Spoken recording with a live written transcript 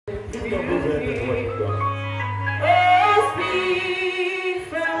Lift up those hands and worship God. Oh, speak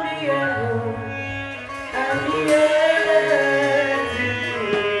from the heaven and the earth.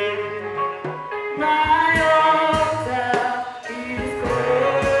 My altar is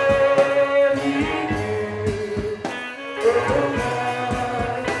calling you. Oh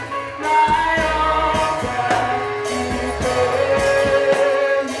God, my altar is calling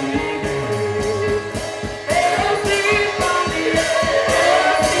you. Oh, speak from the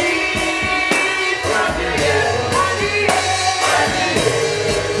earth, speak from the heaven and the earth.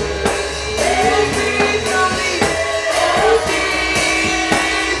 Oh, speak from the earth, speak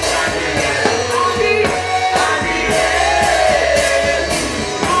from the heaven and the earth.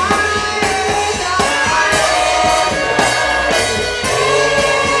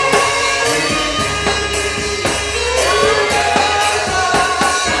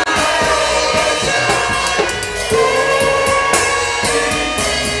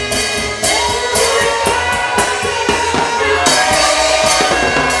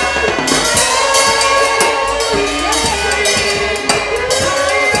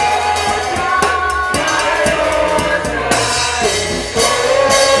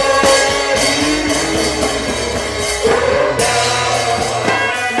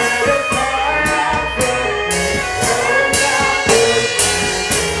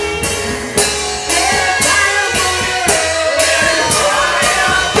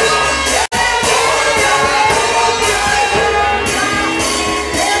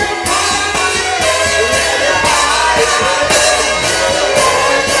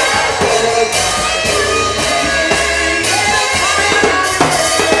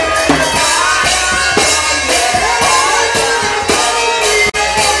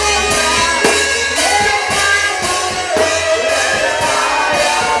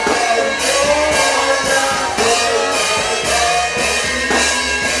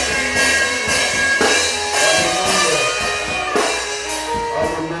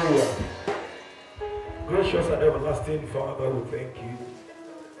 Gracious and everlasting Father, we thank you.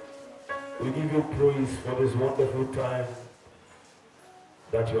 We give you praise for this wonderful time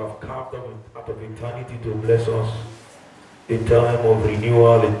that you have carved out of eternity to bless us. A time of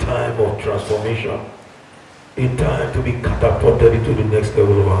renewal, a time of transformation, a time to be catapulted into the next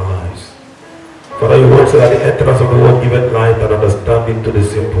level of our lives. Father, your word says at the entrance of the word giveth light and understanding to the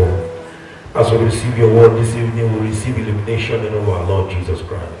simple. As we receive your word this evening, we receive illumination in our Lord Jesus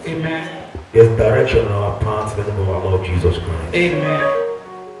Christ. Amen. There's direction in our paths in the name of our Lord Jesus Christ. Amen.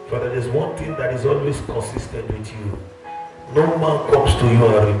 Father, there's one thing that is always consistent with you. No man comes to you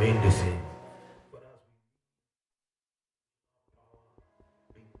and remain the same. But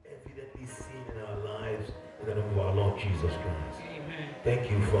as we be evidently seen in our lives in the name of our Lord Jesus Christ. Amen.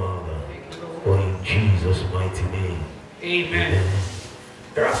 Thank you, Father. Thank you, Lord. For in Jesus' mighty name. Amen.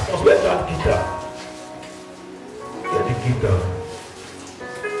 Erasmus, where's that guitar? Get the guitar.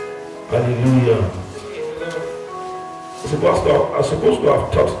 Hallelujah. I'm supposed to have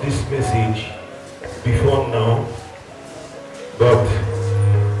taught this message before now, but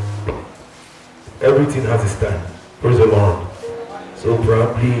everything has its time. Praise the Lord. So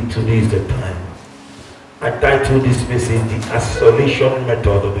probably today is the time. I titled this message The Isolation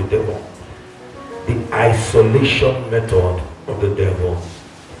Method of the Devil. The Isolation Method of the Devil.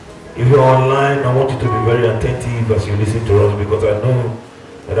 If you're online, I want you to be very attentive as you listen to us, because I know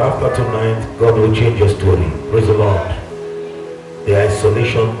that after tonight, God will change your story. Praise the Lord. The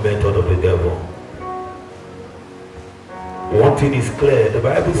isolation method of the devil. One thing is clear. The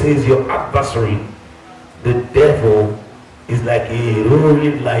Bible says your adversary, the devil, is like a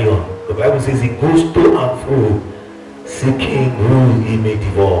roaring lion. The Bible says he goes to and fro, seeking who he may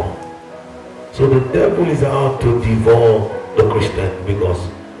devour. So the devil is out to devour the Christian because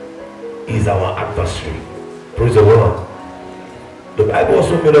he's our adversary. Praise the Lord. The Bible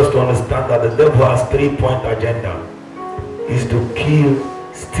also made us to understand that the devil has 3-point agenda. Is to kill,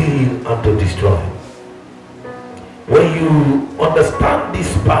 steal, and to destroy. When you understand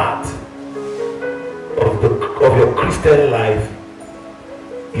this part of your Christian life,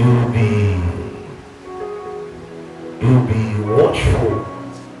 you'll be watchful.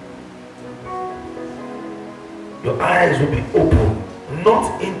 Your eyes will be open,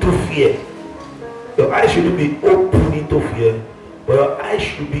 not into fear. Your eyes shouldn't be open into fear, but your eyes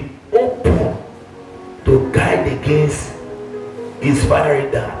should be open to guide against his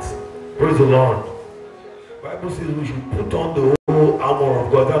fiery darts. Praise the Lord. The Bible says we should put on the whole armor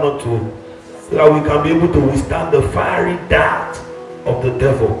of God, not to, so that we can be able to withstand the fiery dart of the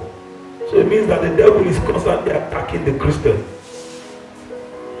devil. So it means that the devil is constantly attacking the Christian.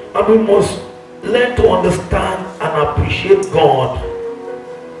 And we must learn to understand and appreciate God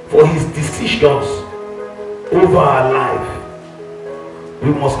for his decisions over our life. We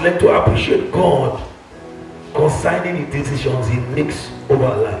must learn to appreciate God concerning the decisions he makes over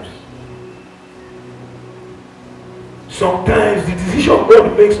our lives. Sometimes the decision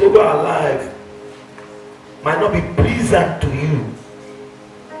God makes over our life might not be pleasant to you,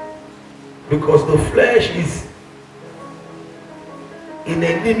 because the flesh is in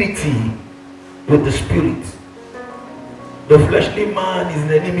enmity with the spirit. The fleshly man is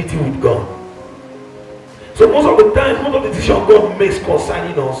in enmity with God. So most of the time, most of the decisions God makes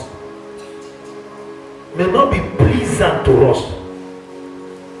concerning us may not be pleasant to us,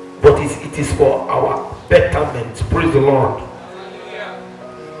 but it is for our betterment. Praise the Lord.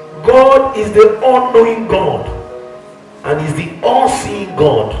 God is the all-knowing God, and is the all-seeing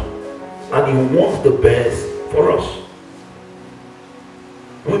God, and he wants the best for us.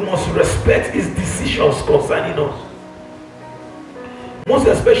 We must respect his decisions concerning us, most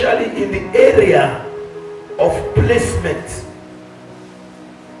especially in the area of placement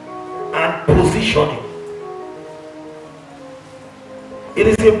and positioning. It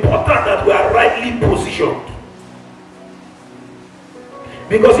is important that we are rightly positioned,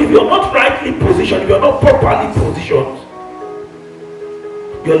 because if you are not rightly positioned, if you are not properly positioned,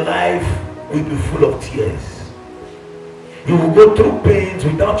 your life will be full of tears. You will go through pains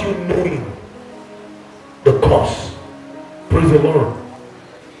without you knowing the cause. Praise the Lord.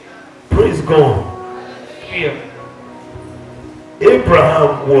 Praise God. Yeah.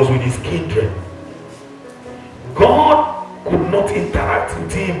 Abraham was with his kindred. God could not interact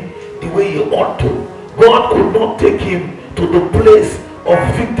with him the way he ought to. God could not take him to the place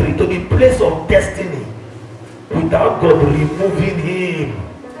of victory, to the place of destiny, without God removing him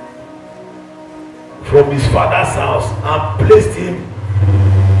from his father's house and placed him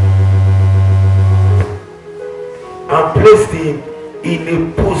in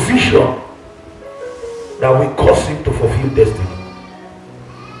a position that will cause him to fulfill destiny.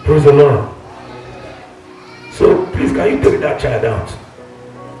 Praise the Lord. So please, can you take that child out?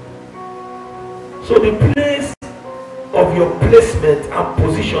 So the place of your placement and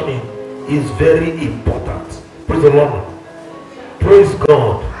positioning is very important. Praise the Lord. Praise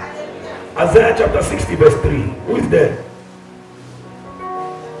God. Isaiah chapter 60 verse 3. Who is there?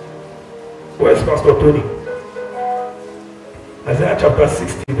 Where's Pastor Tony? Isaiah chapter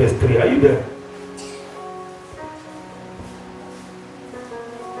 60 verse 3. Are you there?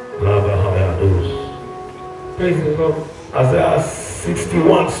 Praise the Lord. Isaiah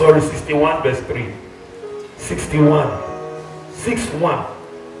 61 verse 3. 61. 61.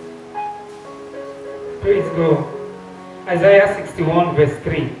 Praise God. Isaiah 61 verse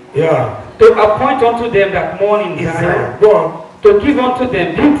 3. Yeah. To appoint unto them that mourn in Zion. Go on. To give unto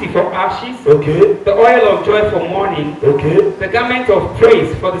them beauty for ashes. Okay. The oil of joy for mourning. Okay. The garment of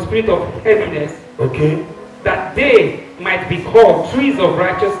praise for the spirit of heaviness. Okay. That they might be called trees of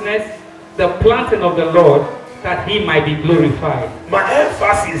righteousness, the planting of the Lord, that he might be glorified. My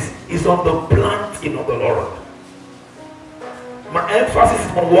emphasis is on the planting of the Lord. My emphasis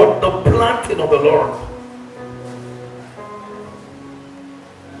is on what? The planting of the Lord.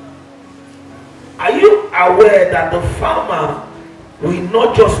 Are you aware that the farmer will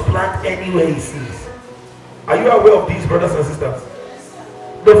not just plant anywhere he sees? Are you aware of these, brothers and sisters?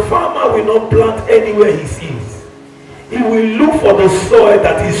 The farmer will not plant anywhere he sees. He will look for the soil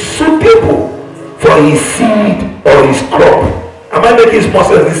that is suitable for his seed or his crop. Am I making more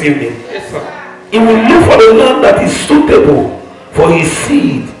sense this evening? Yes, sir. He will look for the land that is suitable for his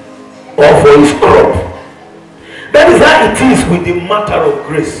seed or for his crop. That is how it is with the matter of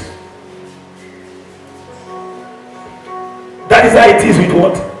grace. That is how it is with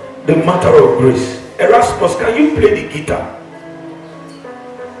what? The matter of grace. Erasmus, can you play the guitar?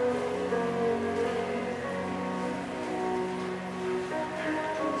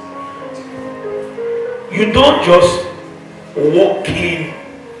 You don't just walk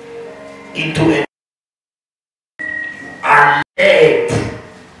into it and led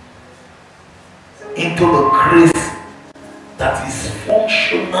into the grace that is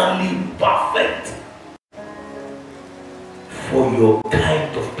functionally perfect for your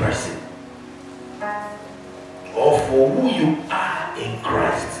kind of person or for who you are in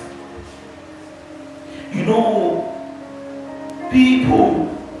Christ. You know, people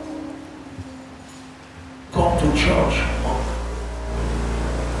come to church.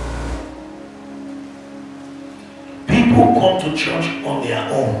 People come to church on their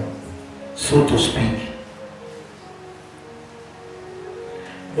own, so to speak.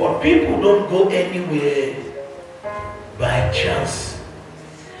 But people don't go anywhere by chance.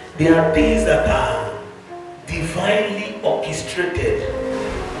 There are things that are divinely orchestrated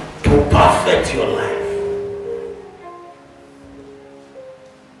will perfect your life.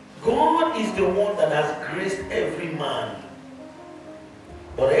 God is the one that has graced every man.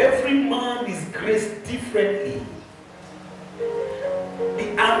 But every man is graced differently.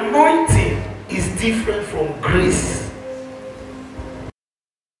 The anointing is different from grace.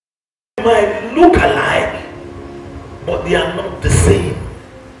 They might look alike, but they are not the same.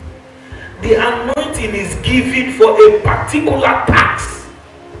 The anointing is given for a particular task,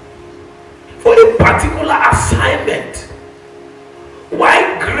 for a particular assignment.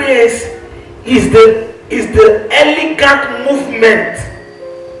 Why grace is the elegant movement.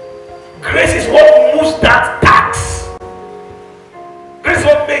 Grace is what moves that tax. Grace is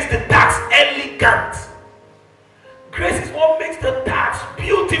what makes the tax elegant. Grace is what makes the tax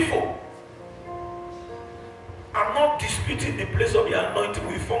beautiful. I'm not disputing the place of the anointing.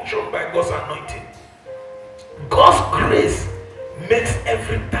 We function by God's anointing. God's grace makes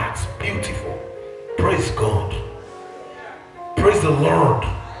every tax beautiful. Praise God. Praise the Lord.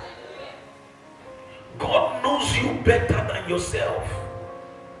 God knows you better than yourself.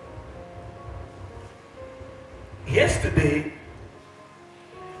 Yesterday,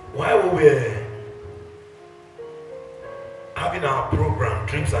 while we were having our program,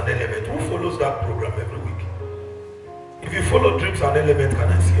 Dreams and Elements, who follows that program every week? If you follow Dreams and Elements, can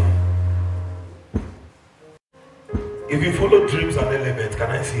I see your hand? If you follow Dreams and Elements,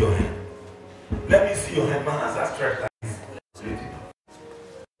 can I see your hand? Let me see your hand. My hands are stretched like this.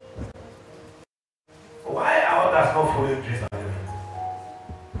 Why are others not following Dreams and Elements?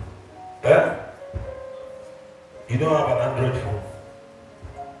 Eh? You don't have an Android phone.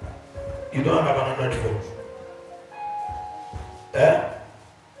 You don't have an Android phone. Eh?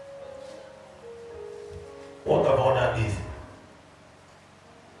 What about that is?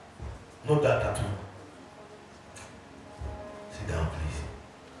 No data too. Sit down, please.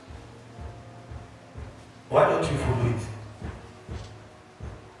 Why don't you follow it?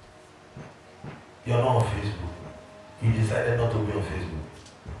 You're not on Facebook. You decided not to be on Facebook.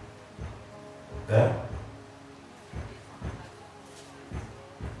 Eh?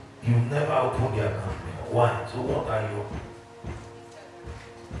 You never opened the account before. Why? So what are you?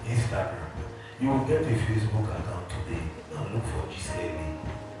 Instagram. You will get a Facebook account today and look for GCLE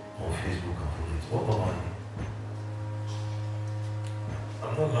on Facebook and follow it. What about you?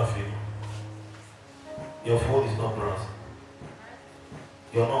 I'm not laughing. Your phone is not browsing.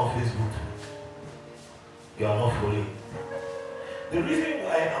 You're not on Facebook. You are not following. The reason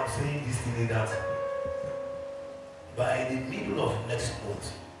why I'm saying this thing is that by the middle of next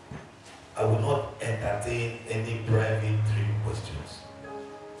month, I will not entertain any private dream questions.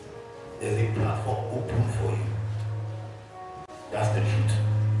 There's a platform open for you. That's the truth.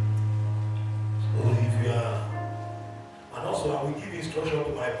 So if you are, and also I will give instruction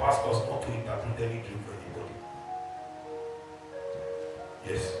to my pastors not to interpret any dream for anybody.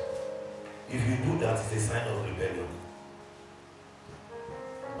 Yes. If you do that, it's a sign of rebellion.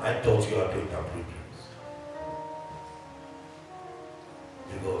 I taught you how to interpret dreams.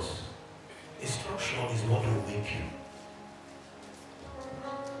 Because instruction is what will make you.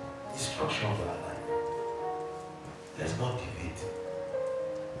 Instructions are life. Let's not debate.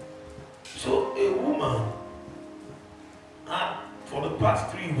 So a woman, for the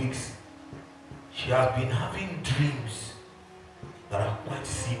past 3 weeks, she has been having dreams that are quite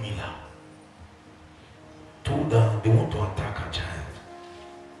similar. Told her they want to attack her child.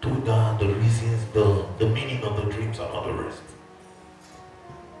 Told her the reasons, the meaning of the dreams and all the rest.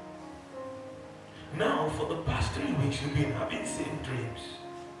 Now, for the past 3 weeks, you've been having same dreams.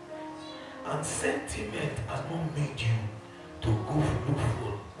 And sentiment has not made you to go look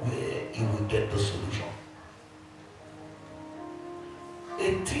for where you will get the solution.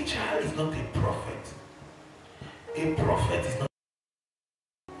 A teacher is not a prophet. A prophet is not.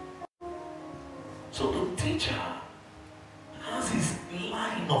 So the teacher has his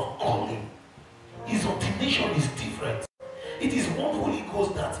line of calling. His ordination is different. It is one Holy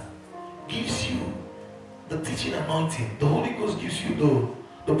Ghost that gives you the teaching anointing. The Holy Ghost gives you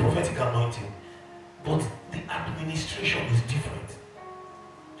the prophetic anointing. But the administration is different.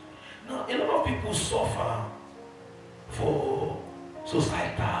 Now, a lot of people suffer for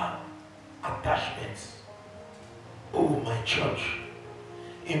societal attachments. Oh, my church.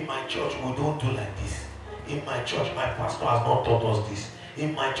 In my church, we don't do like this. In my church, my pastor has not taught us this.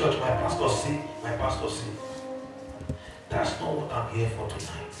 In my church, my pastor say, my pastor say. That's not what I'm here for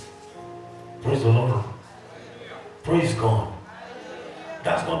tonight. Praise the Lord. Praise God.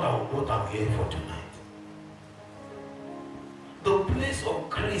 That's not what I'm here for tonight. The place of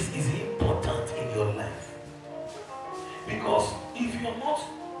grace is important in your life. Because if you're not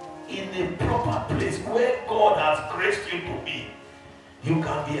in a proper place where God has graced you to be, you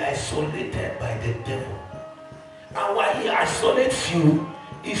can be isolated by the devil. And why he isolates you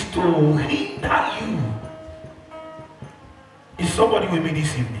is to hinder you. Is somebody with me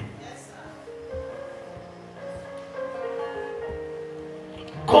this evening?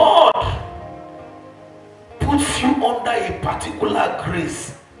 God puts you under a particular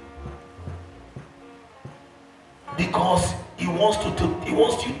grace because he wants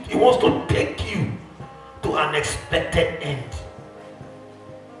to take you to an expected end.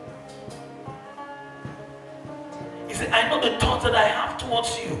 He said, I know the thoughts that I have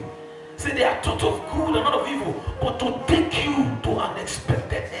towards you. Say they are thoughts of good and not of evil, but to take you to an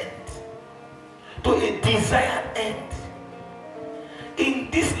expected end, to a desired end.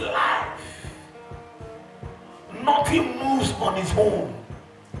 In this life, nothing moves on its own.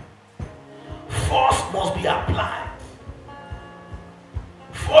 Force must be applied.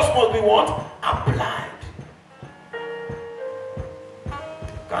 Force must be what? Applied.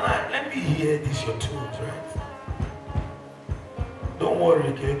 Let me hear this, your tunes, right? Don't worry,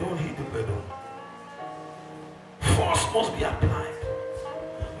 okay? Don't hit the pedal. Force must be applied.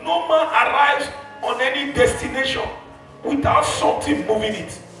 No man arrives on any destination without something moving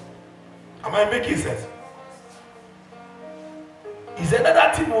it. Am I making sense? He said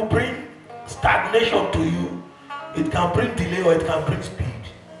that thing will bring stagnation to you. It can bring delay or it can bring speed.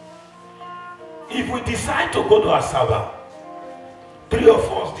 If we decide to go to Asaba, 3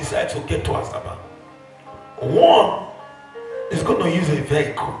 of us decide to get to Asaba. One is going to use a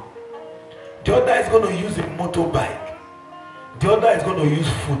vehicle. The other is going to use a motorbike. The other is going to use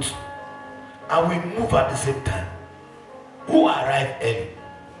foot. And we move at the same time. Who arrived early?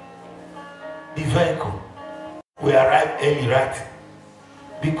 The vehicle. We arrive early, right?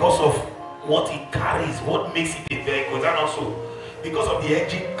 Because of what it carries, what makes it a vehicle. And also because of the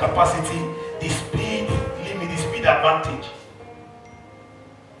engine capacity, the speed limit, the speed advantage.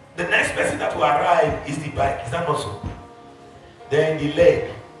 The next person that will arrive is the bike. Is that not so? Then the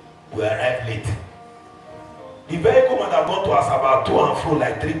leg will arrive late. The vehicle might have gone to Asaba to and fro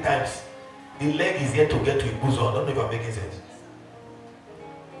like 3 times. The leg is yet to get to Ibuzo. I don't know if I'm making sense.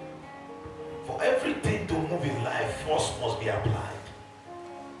 For everything to move in life, force must be applied.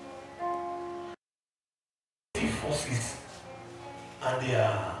 Forces, and they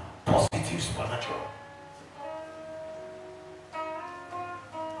are positive supernatural.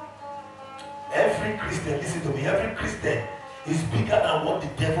 Every Christian, listen to me, every Christian is bigger than what the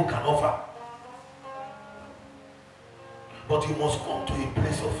devil can offer. But you must come to a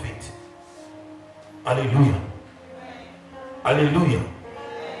place of faith. Hallelujah. Hallelujah.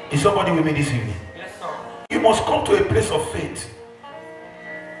 Is somebody with me this evening? Yes, sir. You must come to a place of faith.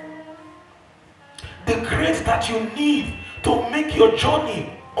 The grace that you need to make your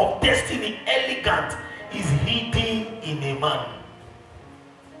journey of destiny elegant is hidden in a man.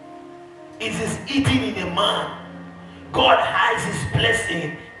 It is hidden in a man. God hides his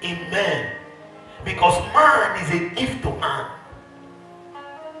blessing in man because man is a gift to man.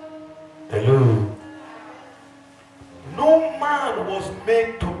 Hello. No man was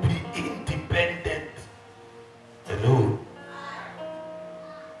made to be independent. Hello.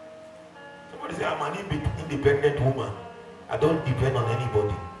 Somebody say, I'm an independent woman. I don't depend on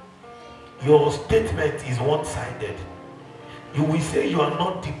anybody. Your statement is one-sided. You will say you are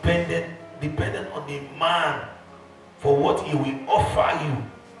not dependent on a man for what he will offer you.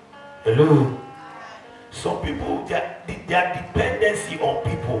 Hello. Some people, their dependency on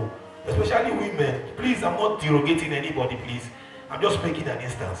people, especially women, please, I'm not derogating anybody, please. I'm just making an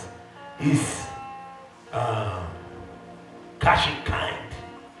instance. Is cash in kind,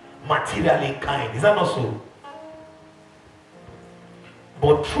 material in kind. Is that not so?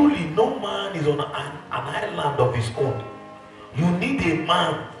 But truly, no man is on an island of his own. You need a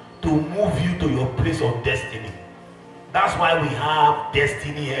man to move you to your place of destiny. That's why we have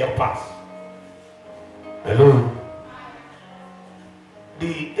destiny helpers. Hello.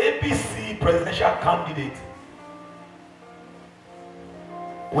 The APC presidential candidate,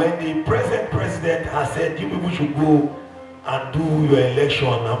 when the present president has said you people should go and do your election,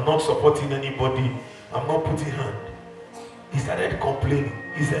 I'm not supporting anybody, I'm not putting hand, he started complaining.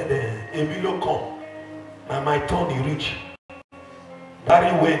 He said, Emilio come, now my turn he reach.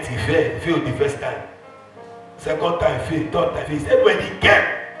 Barry went, he failed the first time, second time failed, third time failed. He said when he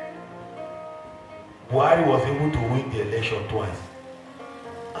came, Buhari was able to win the election twice.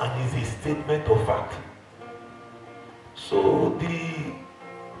 And it's a statement of fact. So the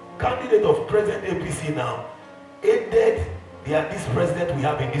candidate of present APC now aided this president we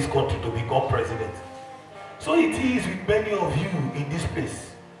have in this country to become president. So it is with many of you in this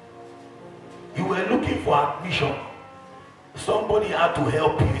place. looking for admission, somebody had to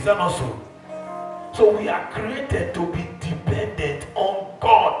help you. Is that not so? So we are created to be dependent on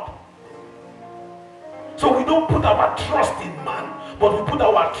God. So we don't put our trust in man, but we put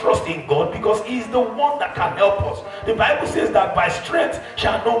our trust in God, because he is the one that can help us. The Bible says that by strength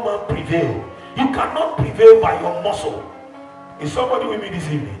shall no man prevail. You cannot prevail by your muscle. Is somebody with me this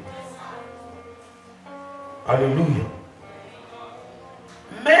evening? Hallelujah.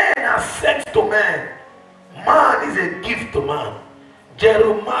 Man are sent to man. Man is a gift to man.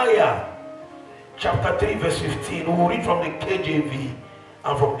 Jeremiah chapter 3 verse 15. We will read from the KJV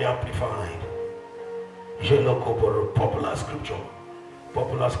and from the Amplified. Popular scripture.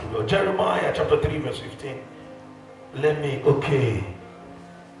 Popular scripture. Jeremiah chapter 3 verse 15. Okay.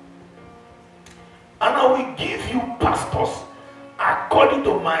 And I will give you pastors according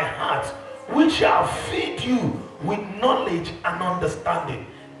to my heart, which shall feed you with knowledge and understanding.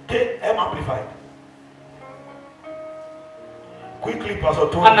 Okay, Amplified. Quickly, Pastor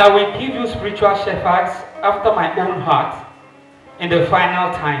Tony. And I will give you spiritual shepherds after my own heart in the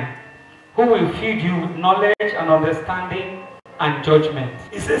final time, who will feed you with knowledge and understanding and judgment.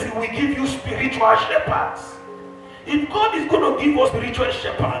 He says he will give you spiritual shepherds. If God is going to give us spiritual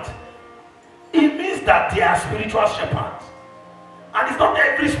shepherds, it means that they are spiritual shepherds. And it's not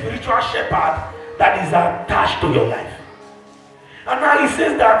every spiritual shepherd that is attached to your life. And now he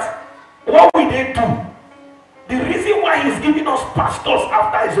says that, what will they do? The reason why he's giving us pastors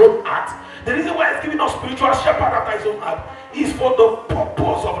after his own heart, the reason why he's giving us spiritual shepherd after his own heart, is for the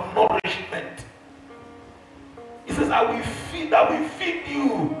purpose of nourishment. He says, I will feed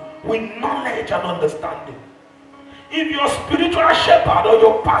you with knowledge and understanding. If your spiritual shepherd or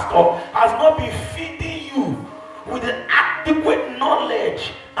your pastor has not been feeding you with the adequate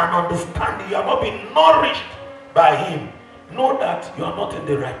knowledge and understanding, you have not been nourished by him, know that you are not in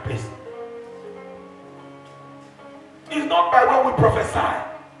the right place. It's not by when we prophesy.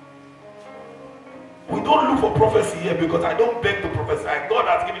 We don't look for prophecy here, because I don't beg to prophesy. God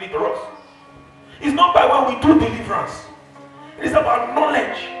has given it to us. It's not by when we do deliverance. It is about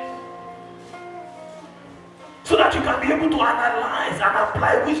knowledge. So that you can be able to analyze and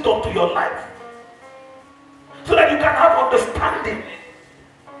apply wisdom to your life. So that you can have understanding.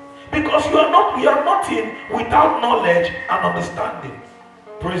 Because you are nothing without knowledge and understanding.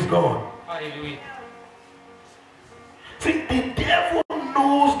 Praise God. Hallelujah. See, the devil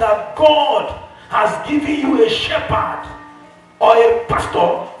knows that God has given you a shepherd or a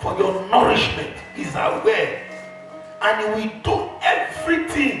pastor for your nourishment. He's aware. And he will do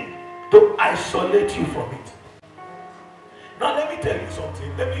everything to isolate you from it. Now let me tell you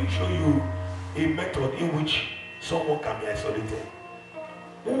something. Let me show you a method in which someone can be isolated.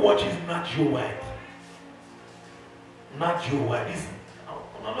 Who watches Nat Geo White? Nat Geo White. This,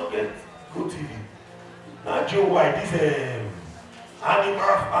 I'm not get good TV. Nat Geo White, this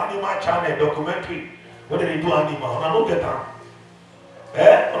animal channel documentary. What do they do animal? I don't get that.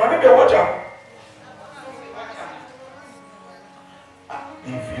 I don't watch out.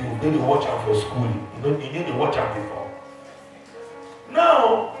 If you didn't watch out for school, you need to watch out before.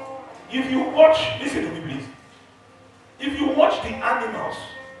 Now, if you watch, listen to me please. If you watch the animals,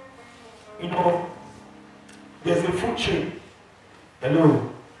 you know, there's a food chain.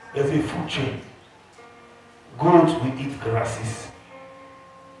 Hello, there's a food chain. Goats will eat grasses.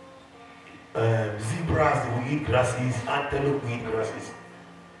 Zebras, they will eat grasses. Antelope will eat grasses.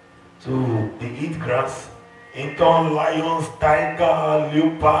 So they eat grass. In turn, lions, tiger,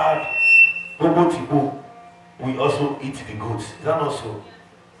 leopard, obotibo will also eat the goats. Is that not so?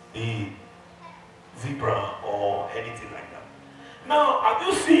 The zebra or anything like that. Now, have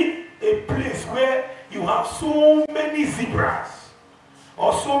you seen a place where you have so many zebras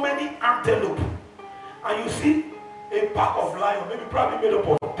or so many antelope, and you see a pack of lions, maybe probably made up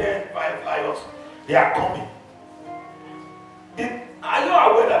of 5 lions, they are coming. Are you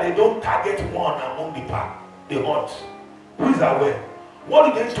aware that they don't target one among the pack? They hunt. Who is aware?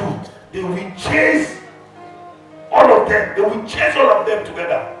 What do? They will chase all of them. They will chase all of them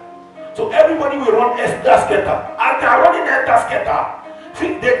together. So everybody will run escator. And they are running escator.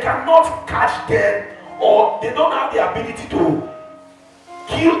 See, they cannot catch them, or they don't have the ability to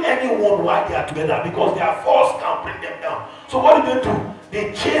kill anyone while they are together, because their force can bring them down. So what do?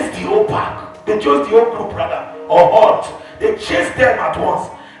 They chase the whole pack. They chase the whole group rather, or hunt. They chase them at once.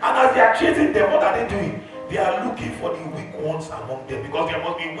 And as they are chasing them, what are they doing? They are looking for the weak ones among them, because there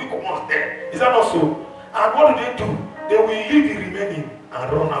must be weak ones there. Is that not so? And what do? They will leave the remaining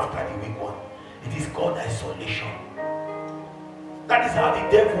and run after the weak one. It is called isolation. That is how the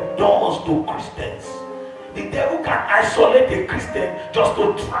devil does to Christians. The devil can isolate a Christian just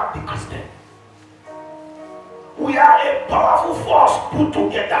to trap the Christian. We are a powerful force put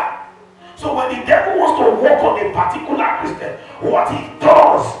together. So when the devil wants to work on a particular Christian, what he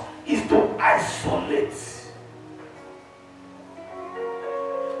does is to isolate.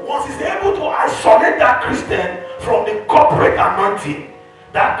 Once he's able to isolate that Christian from the corporate anointing,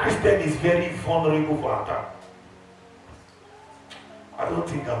 that Christian is very vulnerable for attack. I don't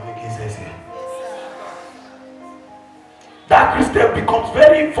think I'm making sense here. That Christian becomes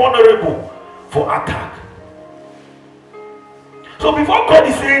very vulnerable for attack. So before God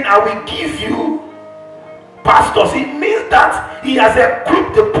is saying, I will give you pastors, it means that he has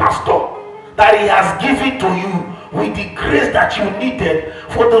equipped the pastor that he has given to you with the grace that you needed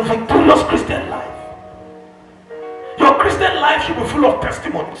for the victorious Christian life. Your Christian life should be full of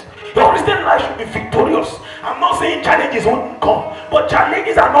testimonies. Your Christian life should be victorious. I'm not saying challenges won't come, but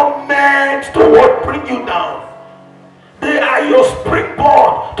challenges are not meant to what bring you down. They are your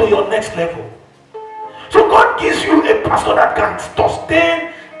springboard to your next level. So God gives you a pastor that can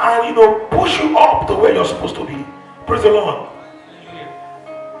sustain and push you up to where you're supposed to be. Praise the Lord.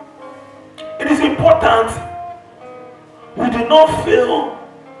 It is important we do not fail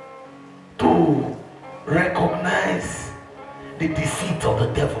to recognize the deceit of the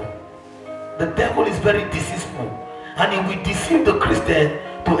devil. The devil is very deceitful, and he will deceive the Christian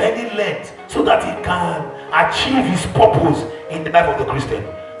to any length so that he can achieve his purpose in the life of the Christian.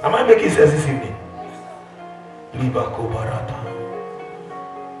 Am I making sense this evening?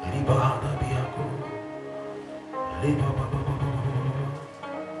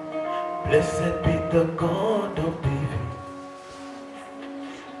 Blessed be the God of David,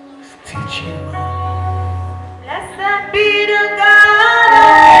 teaching me. Blessed be the God of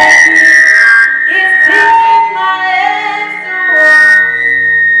David, He's teaching my hands to walk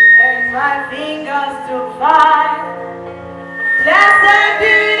and my fingers to fight. Blessed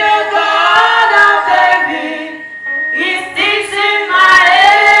be the God of David, He's teaching my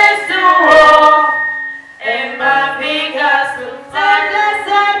hands to walk and my fingers to fight.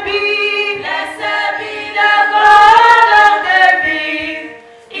 Blessed be the God of David,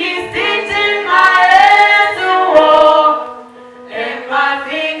 He's teaching my hands to walk and my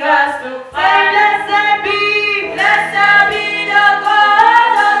fingers to fight. Blessed be the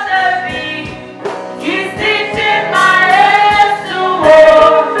God of David, He's teaching my hands to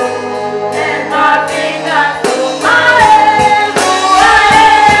walk and my fingers to my hands to my hands to my fingers to my fingers to my hands to my hands to my fingers to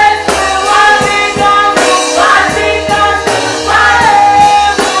my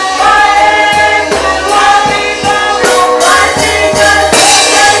fingers.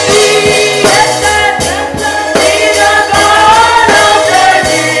 Blessed be the God of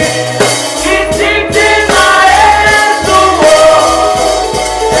David, He's teaching my hands to walk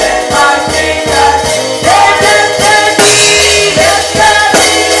and my fingers. Blessed be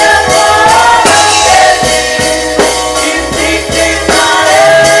the God of David, He's teaching my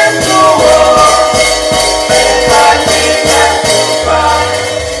hands to walk and my fingers to fight.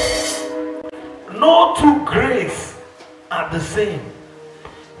 No two graces are the same.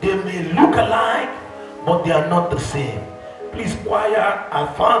 They may look alike, but they are not the same. Please, choir, I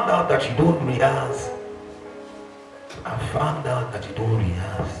found out that you don't rehearse. I found out that you don't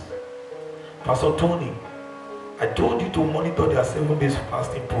rehearse. Pastor Tony, I told you to monitor their 7 days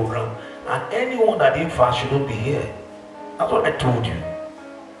fasting program, and anyone that didn't fast shouldn't be here. That's what I told you.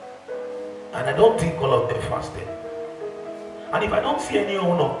 And I don't think all of them fasted. And if I don't see any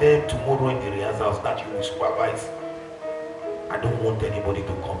one of them tomorrow in the rehearsals that you will supervise, I don't want anybody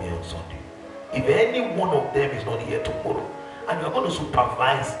to come here on Sunday. If any one of them is not here tomorrow and you are going to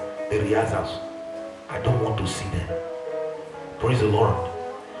supervise the rehearsals, I don't want to see them. Praise the Lord.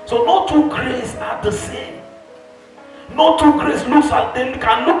 So no two graces are the same. No two graces they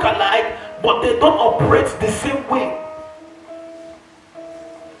can look alike, but they don't operate the same way.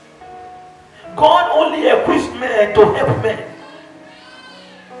 God only equips men to help men.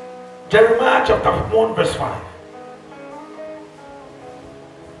 Jeremiah chapter 1 verse 5.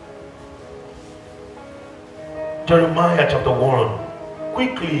 Jeremiah chapter 1.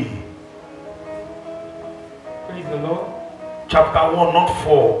 Quickly. Praise the Lord. Chapter 1, not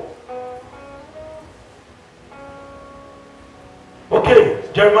 4. Okay,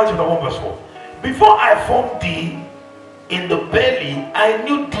 Jeremiah chapter 1 verse 4. Before I formed thee in the belly, I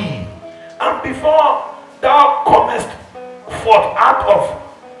knew thee. And before thou comest forth out of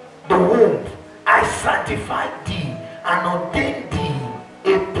the womb, I sanctified thee and ordained thee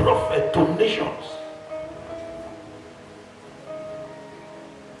a prophet to nations.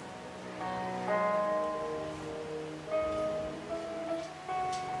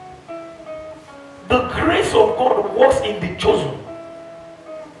 The grace of God works in the chosen.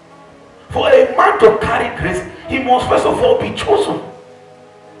 For a man to carry grace, He must first of all be chosen.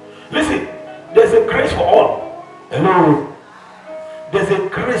 Listen, there's a grace for all. Hello. There's a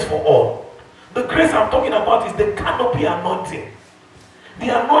grace for all. The grace I'm talking about is the canopy anointing.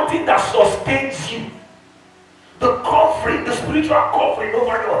 The anointing that sustains you. The covering, the spiritual covering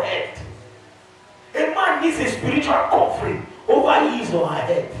over your head. A man needs a spiritual covering over his or her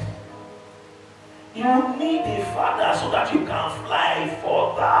head. You need a father so that you can fly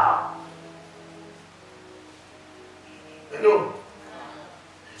further. You know.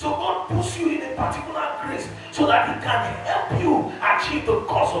 So God puts you in a particular grace so that He can help you achieve the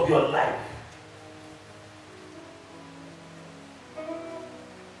cause of your life.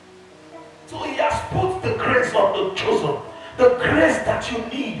 So He has put the grace on the chosen. The grace that you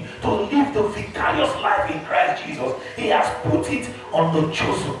need to live the vicarious life in Christ Jesus. He has put it on the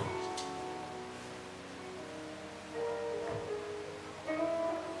chosen.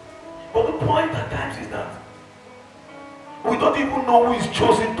 But the point at times is that we don't even know who is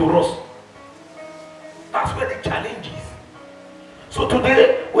chosen to us. That's where the challenge is. So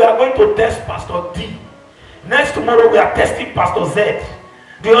today we are going to test Pastor D. Next tomorrow we are testing Pastor Z.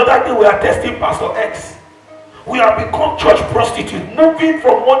 The other day we are testing Pastor X. We have become church prostitutes, moving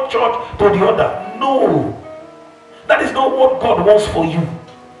from one church to the other. No. That is not what God wants for you.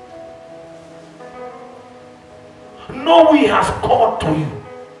 No, He has called to you.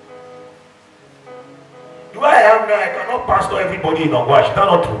 The way I am now, I cannot pastor everybody in Ogwash. Is that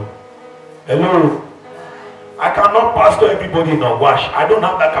not true? Hello? I cannot pastor everybody in Ogwash. I don't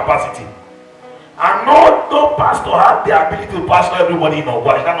have that capacity. And no pastor has the ability to pastor everybody in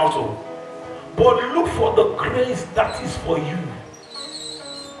Ogwash. That's not so. But look for the grace that is for you.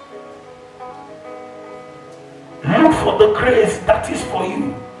 Look for the grace that is for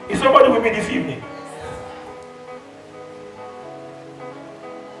you. Is somebody with me this evening?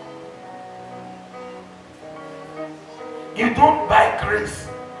 You don't buy grace.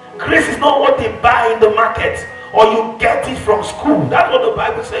 Grace is not what they buy in the market or you get it from school. That's what the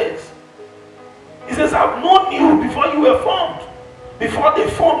Bible says. It says, I've known you before you were formed. Before they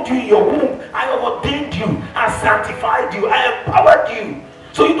formed you in your womb, I have ordained you, I sanctified you, I empowered you.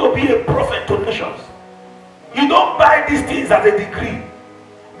 So you don't be a prophet to nations. You don't buy these things as a degree.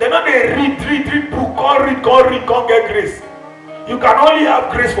 They're not a read book, can't get grace. You can only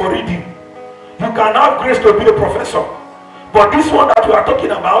have grace for reading. You can have grace to be a professor. But this one that we are talking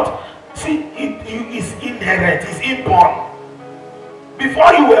about, see, it is inherent, it's inborn.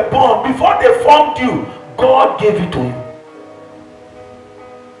 Before you were born, before they formed you, God gave it to you.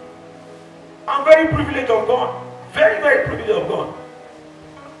 I'm very privileged of God. Very, very privileged of God.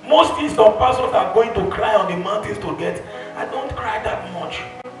 Most things some pastors are going to cry on the mountains to get. I don't cry that much.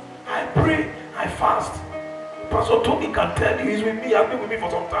 I pray, I fast. Pastor Tony can tell you, he's with me, has been with me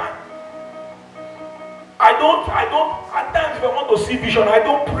for some time. I don't, at times if I want to see vision, I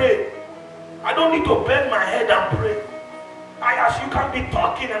don't pray. I don't need to bend my head and pray. As you can be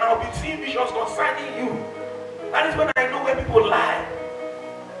talking and I'll be seeing visions concerning you. That is when I know where people lie.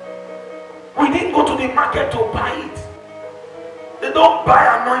 We didn't go to the market to buy it. They don't buy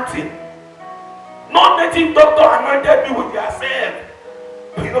anointing. No native doctor anointed me with their self.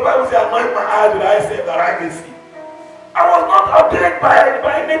 You know, Bible says, anoint my eyes with eye self that I can see. I was not ordained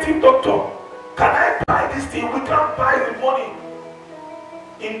by a native doctor. Can I buy this thing? We can't buy with money.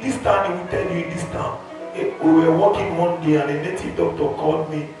 In this town, he will tell you in this town. We were walking one day and a native doctor called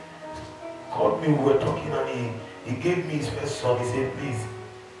me, we were talking and he gave me his first son. He said, please,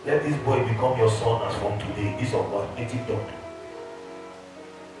 let this boy become your son as from today. This of what? Native doctor.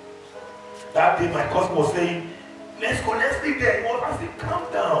 That day my cousin was saying, let's go, let's leave there. I said,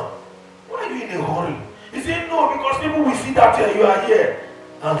 calm down. Why are you in a hurry? He said, no, because people will see that you are here.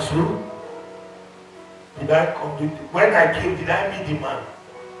 And so, did I come to, when I came, did I meet the man?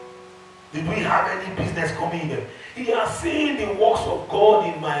 Did we have any business coming here? He has seen the works of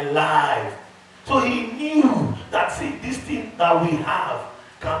God in my life. So he knew that, see, this thing that we have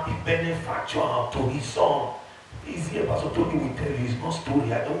can be beneficial to his son. He's here, Pastor Tony will tell you, it's not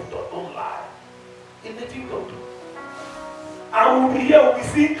story. I don't lie. In the native doctor. And we'll be here, we'll be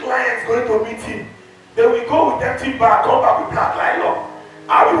seeing clients going to meet him. Then we go with empty bag, come back with black nylon.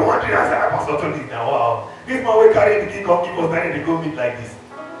 I'll be wondering, I said, Pastor Tony, now wow. This man will carry the king of people starting to go meet like this.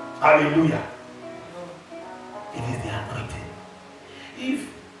 Hallelujah. It is the anointing. If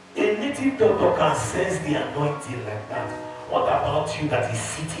a native doctor can sense the anointing like that, what about you that is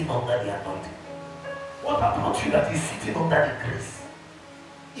sitting under the anointing? What about you that is sitting under the grace?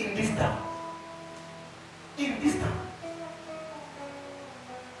 In this town. In this town.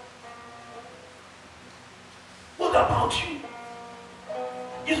 What about you?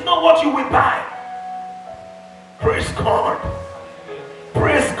 It's not what you will buy. Praise God.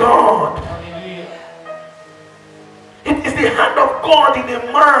 Praise God. It is the hand of God in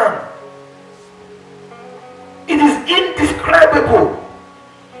a man. It is indescribable,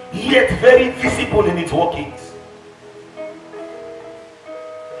 yet very visible in its workings.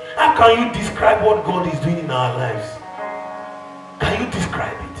 How can you describe what God is doing in our lives? Can you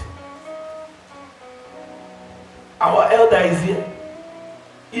describe it? Our elder is here.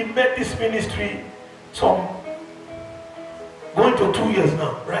 He met this ministry going to 2 years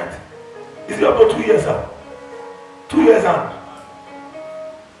now, right? Is it about 2 years now? 2 years and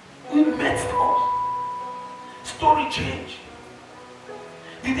we met us. Story change.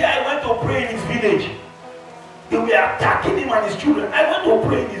 The day I went to pray in his village, they were attacking him and his children. I went to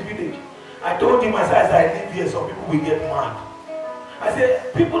pray in his village. I told him, as I live here, some people will get mad. I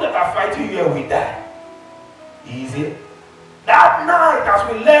said, people that are fighting here will die. Easy. That night,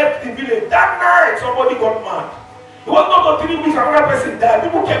 as we left the village, that night somebody got mad. It was not 3 weeks, another person died.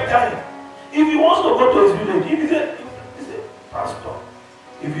 People kept dying. If he wants to go to his village, he said, Pastor,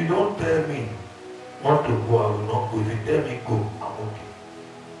 if you don't tell me not to go, I will not go. If you tell me go, I'm okay.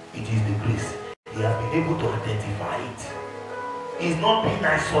 It is the grace. He has been able to identify it. He's not being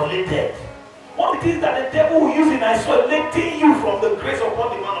isolated. One of the things that the devil will use in isolating you from the grace upon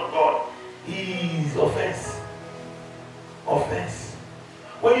the man of God is offense. Offense.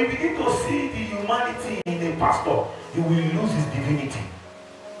 When you begin to see the humanity in a pastor, you will lose his divinity.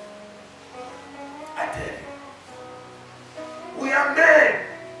 I tell you. We are men.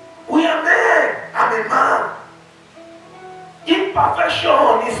 We are men. I'm a man.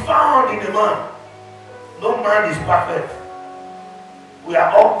 Imperfection is found in a man. No man is perfect. We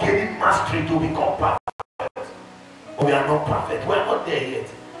are all gaining mastery to become perfect. But we are not perfect. We are not there yet.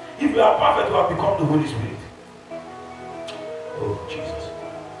 If we are perfect, we have become the Holy Spirit. Oh, Jesus.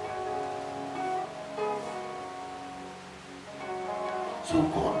 So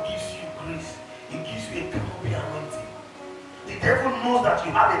God gives you grace. He gives you a canopy anointing. The devil knows that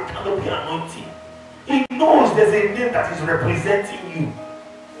you have a canopy anointing. He knows there's a name that is representing you.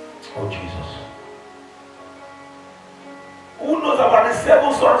 Oh, Jesus. Who knows about the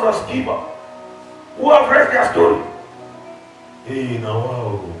 7 sons of Sceva? Who have read their story? Hey, now,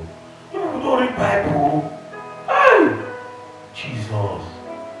 wow. You don't read Bible. Hey! Jesus.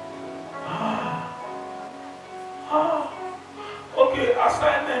 Okay,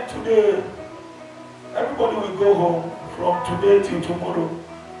 assignment today. Everybody will go home from today till tomorrow.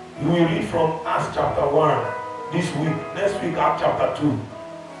 You will read from Acts chapter 1 this week. Next week, Acts chapter 2.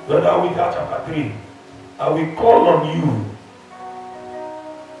 The other week, Acts chapter 3. I will call on you.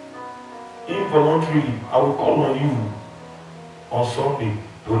 Involuntarily, I will call on you on Sunday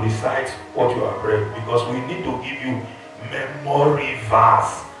to recite what you have read, because we need to give you memory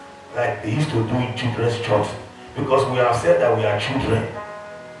verse like they used to do in children's church, because we have said that we are children.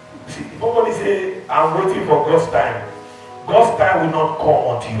 See, nobody say, I'm waiting for God's time. God's time will not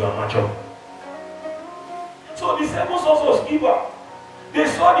come until you are mature. So the 7 sons of Sceva, they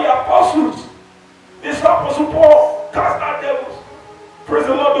saw the apostles. They saw Apostle Paul cast out devils. Praise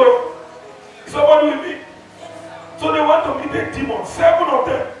the Lord. Though. Somebody with me. So they went to meet the demon. 7 of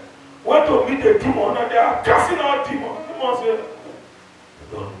them went to meet the demon, and they are casting out demons. Demons said,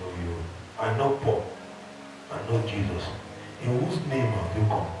 I don't know you. I know Paul. I know Jesus. In whose name have you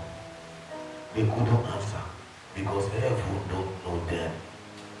come? They couldn't answer because heaven don't know them.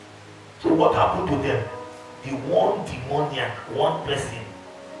 So what happened to them? The one demoniac, one person,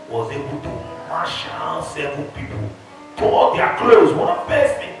 was able to marshal 7 people, tore their clothes, one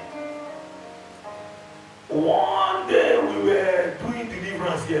person. One day we were doing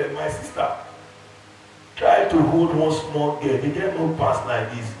deliverance here. My sister tried to hold one small girl. The girl don't pass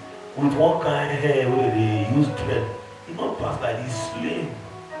like this, with one kind of hair where they use thread. He not pass like this, slim.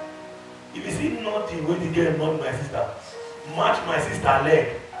 If you see nothing when the girl not my sister, match my sister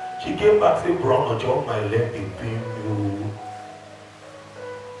leg. She came back, say, brown or job my leg, they pain you.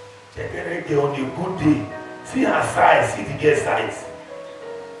 Check it on a good day. See her size, see the girl size.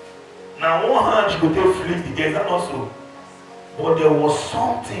 Now one hand she could take flip the girl, that also. But there was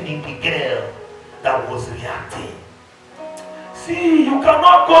something in the girl that was reacting. See, you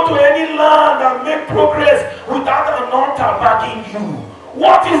cannot go to any land and make progress without an altar backing you.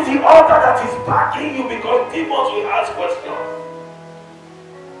 What is the altar that is backing you? Because demons will ask questions.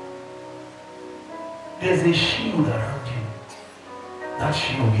 There's a shield around you. That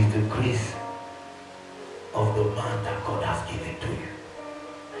shield is the grace of the man that God has given to you.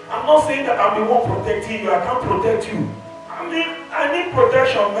 I'm not saying that I'm the one protecting you. I can't protect you. I need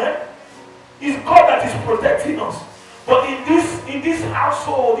protection, man. It's God that is protecting us. But in this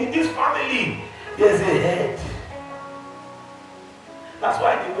household, in this family, there's a head. That's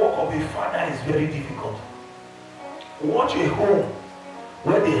why the work of a father is very difficult. Watch a home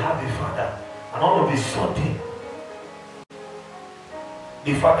where they have a father, and all of a sudden,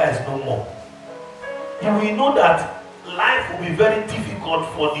 the father is no more. You will know that life will be very difficult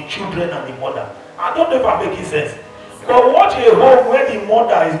for the children and the mother. I don't know if I'm making sense. But watch a home where the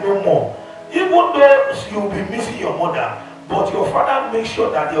mother is no more. Even though you will be missing your mother, but your father makes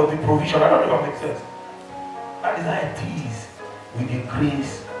sure that there will be provision. I don't know if that makes sense. That is how it is with the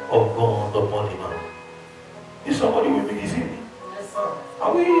grace of God upon the man. Is somebody with me this evening? Yes, sir.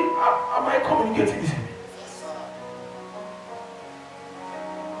 Am I communicating this evening? Yes, sir.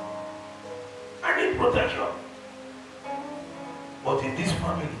 I need protection. But in this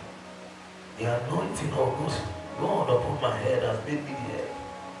family, the anointing of God upon my head has made me the head.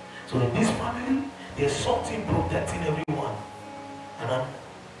 So in this family, there's something protecting everyone. And I'm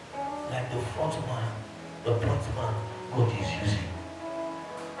like the front man, the point man God is using.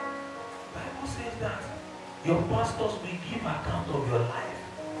 The Bible says that your pastors will give account of your life.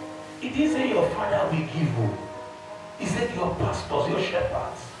 It didn't say your father will give you. He said your pastors, your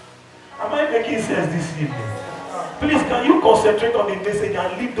shepherds. Am I making sense this evening? Please, can you concentrate on the message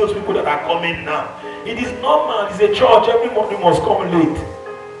and leave those people that are coming now? It is normal. It's a church. Everybody must come late.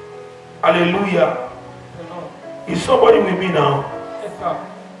 Hallelujah. Is somebody with me now? Yes, sir.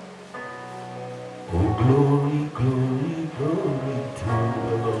 Oh, glory, glory, glory to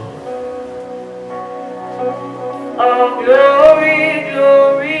the Lord. Oh, glory,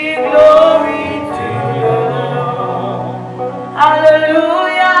 glory, glory to the Lord. Hallelujah.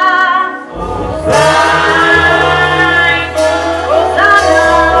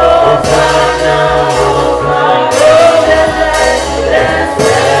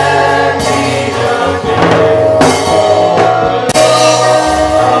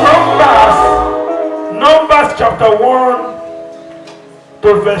 Numbers chapter 1 to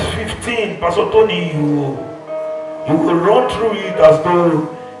verse 15. Pastor Tony, you will run through it as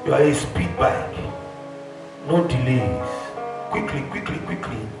though you are a speed bike. No delays. Quickly.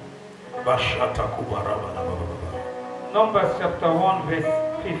 Numbers chapter 1 verse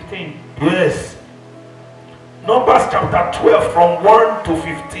 15. Yes. Numbers chapter 12 from 1 to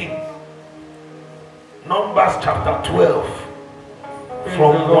 15. Numbers chapter 12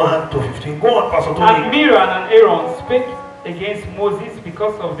 from 1 to 15. Go on, Pastor Tony. And Miriam and Aaron spake against Moses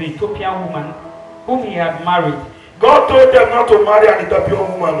because of the Ethiopian woman whom he had married. God told them not to marry an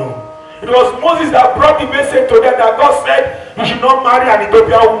Ethiopian woman. No. It was Moses that brought the message to them that God said you should not marry an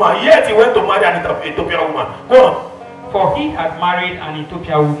Ethiopian woman. Yet he went to marry an Ethiopian woman. Go on. For he had married an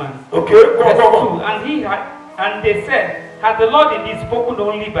Ethiopian woman. Okay, go Verse on. 2, and they said, had the Lord indeed spoken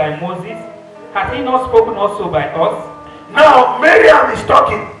only by Moses? Had he not spoken also by us? Now Miriam is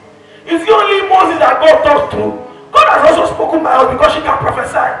talking. It's the only Moses that God talks to. God has also spoken by us because she can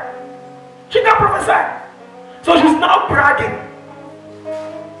prophesy. She can prophesy. So she's now bragging.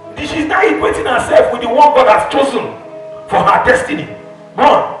 She's now equating herself with the one God has chosen for her destiny. Go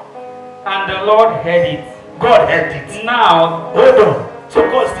on. And the Lord heard it. God heard it. Now, Hold on. So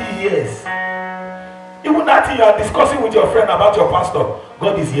God still hears. Even that thing you are discussing with your friend about your pastor,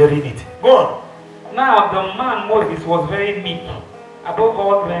 God is hearing it. Go on. now the man Moses was very meek above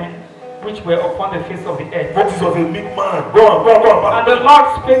all men which were upon the face of the earth. Moses was a meek man. Go on. And the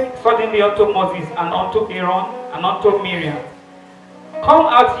Lord spake suddenly unto Moses and unto Aaron and unto Miriam, come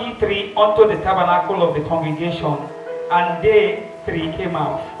out ye three unto the tabernacle of the congregation. And they three came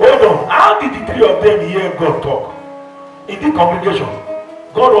out. Hold on. How did the three of them hear God talk? In the congregation,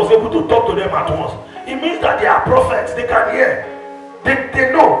 God was able to talk to them at once. It means that they are prophets. They can hear.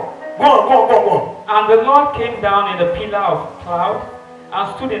 They know. Go on. And the Lord came down in a pillar of cloud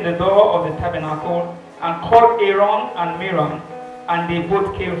and stood in the door of the tabernacle and called Aaron and Miriam, and they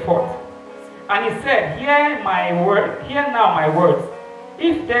both came forth. And he said, hear now my words.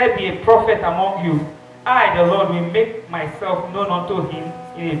 If there be a prophet among you, I, the Lord, will make myself known unto him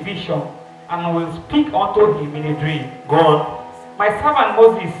in a vision, and will speak unto him in a dream. Go on. My servant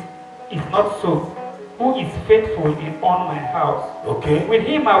Moses is not so, who is faithful in all my house. Okay. With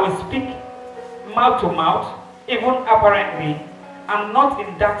him I will speak mouth to mouth, even apparently, and not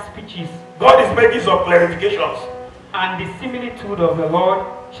in dark speeches. God is making some clarifications. And the similitude of the Lord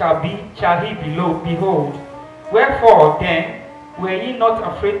shall he behold. Wherefore then were ye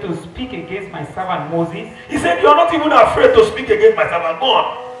not afraid to speak against my servant Moses? He said, you are not even afraid to speak against my servant. Go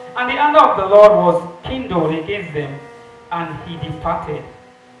on. And the anger of the Lord was kindled against them, and he departed.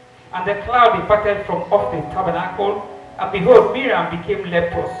 And the cloud departed from off the tabernacle, and behold, Miriam became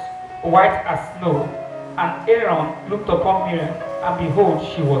leprous, white as snow. And Aaron looked upon Miriam, and behold,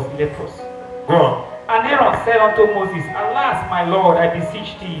 she was leprous. Go on. And Aaron Aaron said unto Moses, Alas, my Lord, I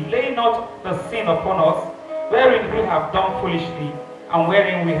beseech thee, lay not the sin upon us, wherein we have done foolishly, and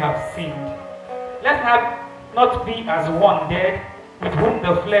wherein we have sinned. Let us not be as one dead, with whom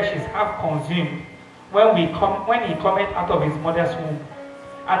the flesh is half consumed, when he cometh out of his mother's womb.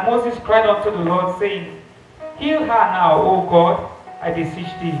 And Moses cried unto the Lord, saying, Heal her now, O God, I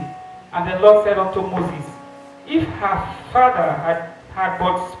beseech thee. And the Lord said unto Moses, If her father had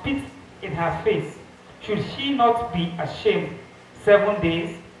but spit in her face, should she not be ashamed 7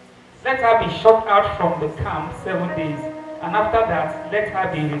 days? Let her be shut out from the camp 7 days, and after that let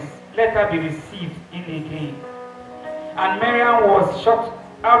her be received in again. And Miriam was shut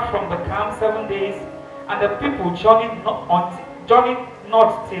out from the camp 7 days, and the people journeyed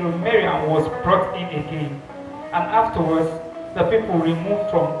not till Miriam was brought in again. And afterwards the people removed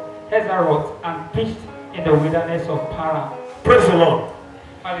from Hazeroth and pitched in the wilderness of Paran. Praise the Lord.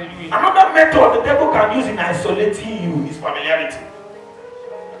 Hallelujah. Another method the devil can use in isolating you is familiarity.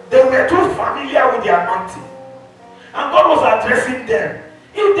 They were too familiar with the anointing, and God was addressing them.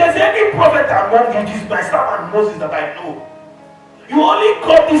 If there's any prophet among you, this is my servant Moses that I know. You only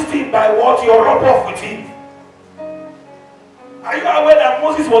got this thing by what you rub off with him. Are you aware that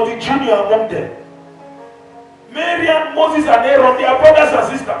Moses was the junior among them? Miriam, Moses, and Aaron, they are brothers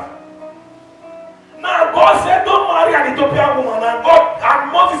and sisters. Now God said, don't marry an Ethiopian woman,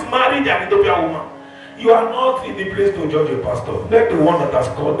 and Moses married an Ethiopian woman. You are not in the place to judge a pastor. Let the one that has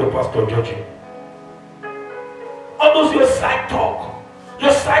called the pastor judge him. All those your side talk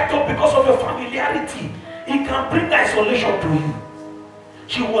because of your familiarity, it can bring isolation to you.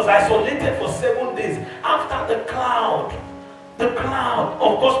 She was isolated for 7 days. After the cloud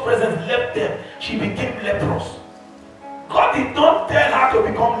of God's presence left them, she became leprous. God did not tell her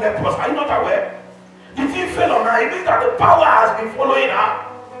to become leprous. Are you not aware? The thing fell on her. It means that the power has been following her.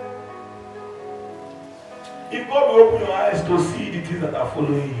 If God will open your eyes to see the things that are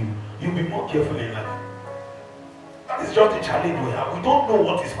following you, you'll be more careful in life. That is just the challenge we have. We don't know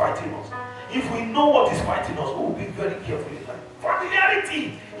what is fighting us. If we know what is fighting us, we will be very careful in life.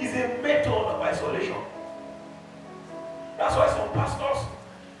 Familiarity is a method of isolation. That's why some pastors,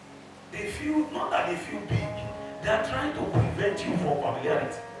 they feel, not that they feel big, they are trying to prevent you from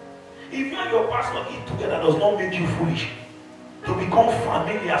familiarity. If you and your pastor eat together, does not make you foolish to become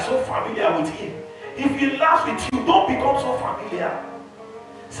familiar, so familiar with him. If he laughs with you, don't become so familiar.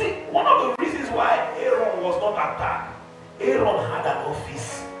 See, one of the reasons why Aaron was not attacked, Aaron had an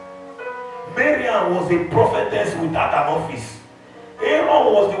office. Miriam was a prophetess without an office.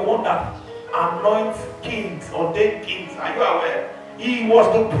 Aaron was the one that anoints kings, ordained kings. Are you aware? He was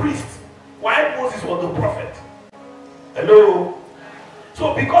the priest, while Moses was the prophet. Hello?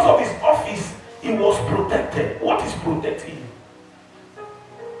 So because of his office, he was protected. What is protecting you?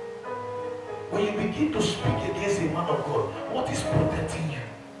 When you begin to speak against a man of God, what is protecting you?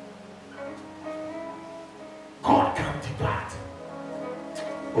 God can depart.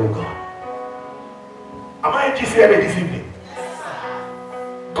 Oh God. Am I in GCLA this evening?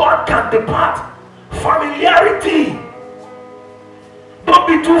 God can depart. Familiarity. Don't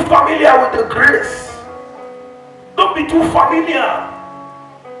be too familiar with the grace. Don't be too familiar.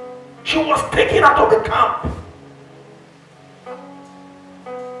 She was taken out of the camp.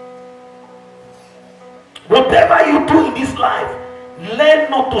 Whatever you do in this life, learn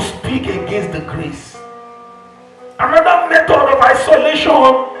not to speak against the grace. Another method of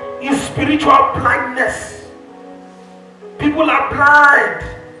isolation is spiritual blindness. People are blind.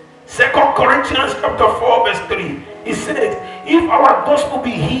 2 Corinthians chapter 4 verse 3. He said, if our gospel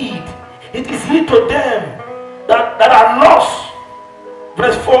be hid, it is hid to them that are lost.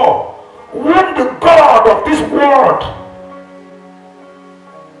 Verse 4. Whom the God of this world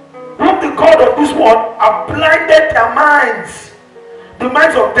have blinded their minds, the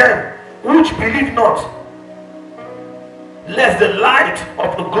minds of them which believe not, lest the light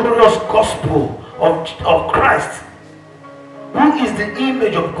of the glorious gospel of Christ, who is the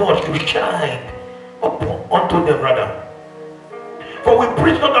image of God, should shine unto them rather. For we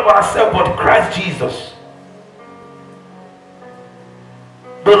preach not of ourselves, but Christ Jesus,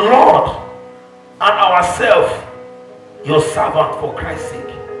 the Lord, and ourselves, your servant for Christ's sake.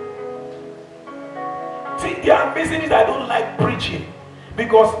 See, there are messages I don't like preaching,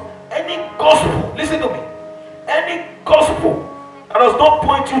 because any gospel, listen to me, any gospel that does not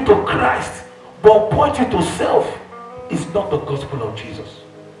point you to Christ but point you to self is not the gospel of Jesus.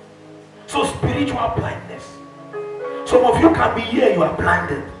 So spiritual blindness. Some of you can be here, you are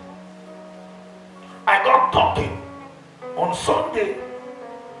blinded. I got talking on Sunday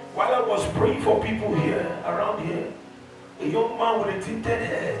while I was praying for people here, around here. A young man with a tinted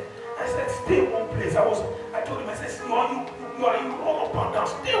hair. I said, stay one place. place. I told him, I said, you run up and down.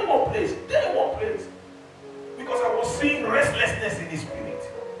 Stay in one place. Stay in one place. Because I was seeing restlessness in his spirit.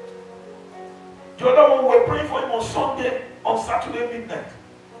 The other one, we were praying for him on Saturday midnight.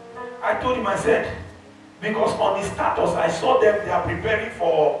 I told him, I said, because on his status, I saw them, they are preparing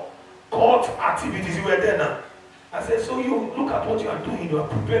for court activities. You were there now. I said, so you look at what you are doing. You are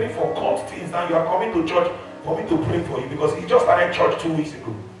preparing for court things. Now you are coming to church for me to pray for you, because he just started church 2 weeks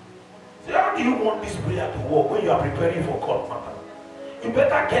ago. So how do you want this prayer to work when you are preparing for court matter? You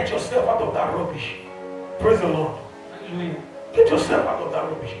better get yourself out of that rubbish. Praise the Lord. Get yourself out of that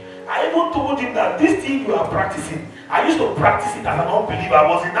rubbish. I even told him that this thing you are practicing, I used to practice it as an unbeliever. I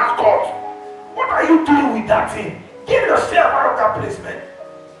was in that court. What are you doing with that thing? Get yourself out of that place, man.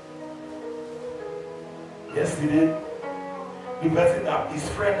 Yesterday, the person that his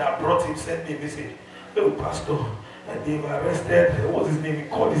friend that brought him sent me a message. Oh, Pastor, they've arrested, what's his name? He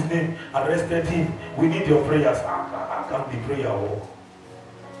called his name, arrested him. We need your prayers. How can the prayer work?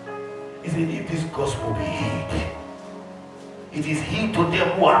 He said, if this gospel be hid, it is hid to them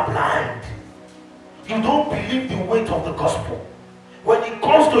who are blind. You don't believe the weight of the gospel. When it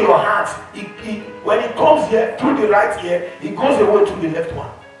comes to your heart, when it comes here through the right ear, it goes away through the left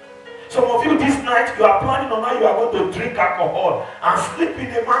one. Some of you this night, you are planning on how you are going to drink alcohol and sleep in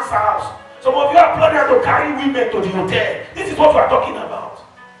a man's house. Some of you are planning to carry women to the hotel. This is what we are talking about.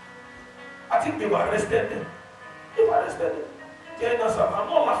 I think they've arrested them. They've arrested them. I'm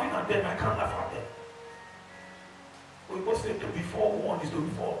not laughing at them. I can't laugh at them. We must say to be forewarned is to be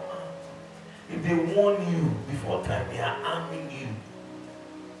forewarned. If they warn you before time, they are arming you.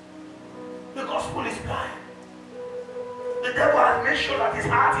 The gospel is blind. The devil has made sure that his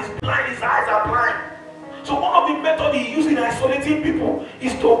heart is blind, his eyes are blind. So one of the methods he uses in isolating people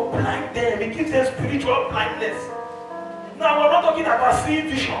is to blind them. He gives them spiritual blindness. Now we're not talking about seeing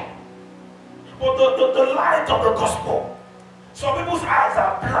vision, but the light of the gospel. Some people's eyes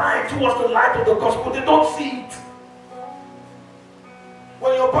are blind towards the light of the gospel. They don't see it.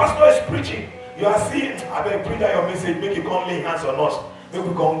 When your pastor is preaching, you are seeing, I beg, preach that your message, make you come lay hands on us. Make we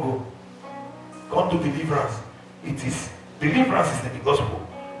come go. Come to deliverance. Deliverance is in the gospel,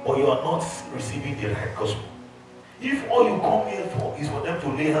 but you are not receiving the right gospel. If all you come here for is for them to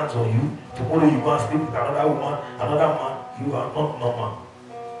lay hands on you, tomorrow you go and sleep with another woman, another man, you are not normal.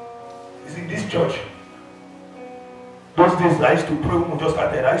 It's in this church. Those days I used to pray when we just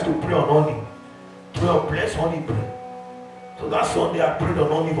started. I used to pray on honey. Pray on bless honey, pray. So that Sunday I prayed on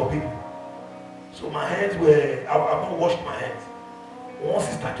honey for people. So my hands were, I've not washed my hands. One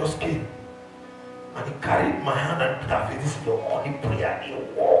sister just came. And he carried my hand and put her face. This is your only prayer. He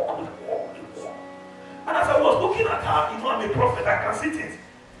walk. And as I was looking at her, you know, I'm a prophet, I can see it.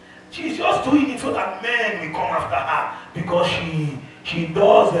 She's just doing it so that men will come after her. Because she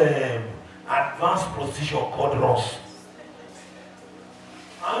does advanced prostitution called Ross.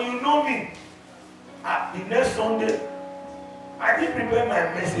 And you know me. The next Sunday, I didn't prepare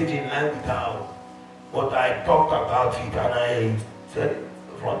my message in line with her. But I talked about it and I said,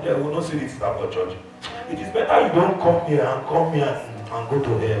 from there, we will not see this type of church. It is better you don't come here and go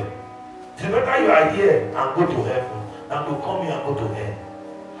to hell. It is better you are here and go to heaven than to come here and go to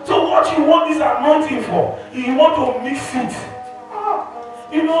hell. So what you want this anointing for? You want to mix it.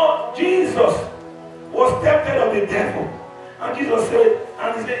 You know, Jesus was tempted of the devil. And Jesus said,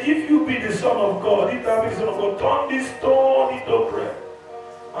 and he said, if you be the Son of God, if thou be the Son of God, turn this stone into bread.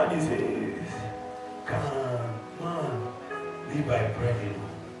 And he says, come on, live by bread alone.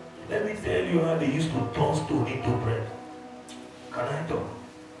 Let me tell you how they used to turn stone into bread. Can I talk?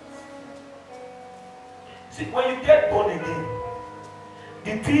 See, when you get born again,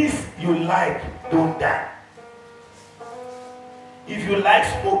 the things you like don't die. If you like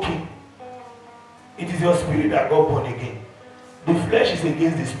smoking, it is your spirit that got born again. The flesh is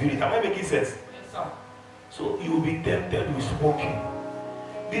against the spirit. Am I making sense? Yes, sir. So you will be tempted with smoking.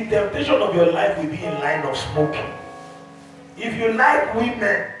 The temptation of your life will be in line of smoking. If you like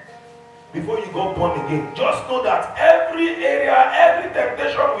women, before you got born again, just know that every area, every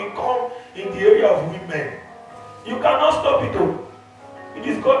temptation will come in the area of women. You cannot stop it though. It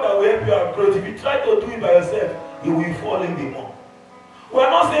is God that will help you and grow. If you try to do it by yourself, you will fall in the more. We are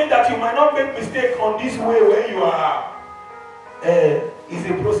not saying that you might not make mistake on this way when you are. It's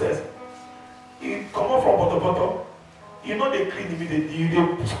a process. You come up from bottom. You know they clean immediately.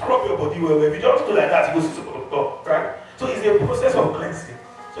 You scrub your body well. If you just do like that, you go see bottom, right? So it's a process of cleansing.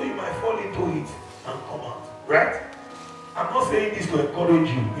 So you might fall into it and come out, right? I'm not saying this to encourage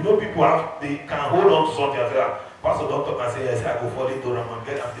you. You know, people they can hold on to something and say, Pastor Doctor can say, yes, I go fall into them and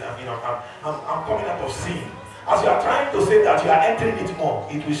get I'm coming out of sin. As you are trying to say that you are entering it more,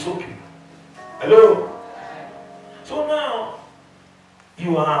 it will soak you. Hello? So now,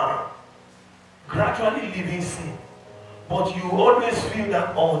 you are gradually leaving sin. But you always feel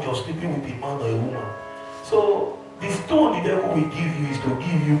that urge of sleeping with a man or a woman. So the stone the devil will give you is to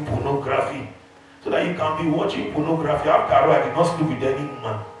give you pornography. So that you can be watching pornography. After all, I did not sleep with any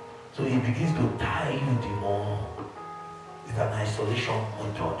woman. So he begins to tie you the more. It's an isolation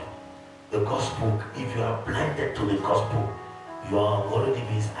method. The gospel, if you are blinded to the gospel, you are already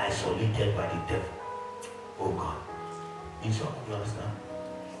being isolated by the devil. Oh God. You understand?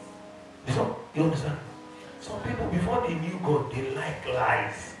 You understand? Some people, before they knew God, they like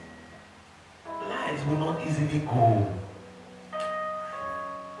lies. Lies will not easily go.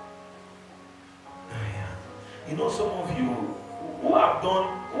 You know, some of you who have done,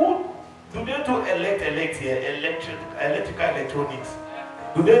 who do they do electrical electronics?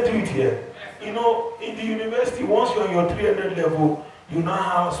 Do they do it here? You know, in the university, once you're on your 300 level, you now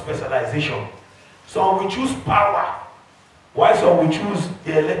have specialization. Some will choose power, while some will choose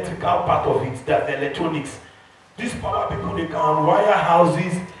the electrical part of it, that's the electronics. These power people, they can wire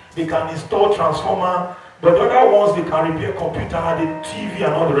houses, they can install transformer, but the other ones, they can repair computer, the TV,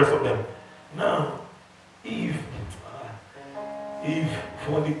 and all the rest of them. Now, if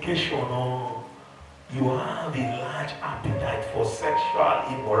fornication or you have a large appetite for sexual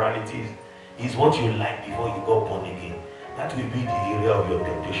immoralities is what you like before you got born again, that will be the area of your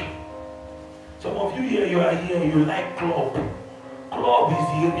temptation. Some of you here, you are here, you like club. Club is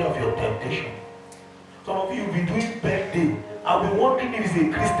the area of your temptation. Some of you will be doing birthday. I'll be wondering if it's a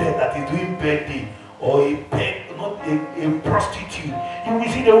Christian that is doing birthday or a prostitute. You will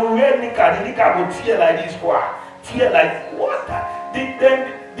see they will wear nika, the nika will tear like this, tear like what? Then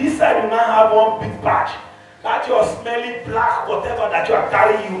this side will now have one big patch. That your smelly black, whatever that you are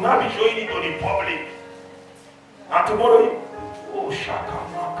carrying, you will now be showing it to the public. And tomorrow you, oh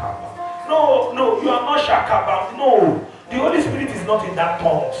shakama. No, you are not shakaba. No, the Holy Spirit is not in that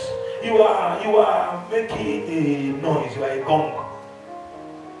tongues. You are making a noise, you are a gong.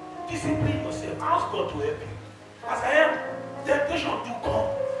 Discipline yourself. Ask God to help you. As I am, temptation do come.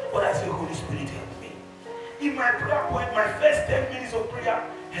 But I say, Holy Spirit, help me. In my prayer point, my first 10 minutes of prayer,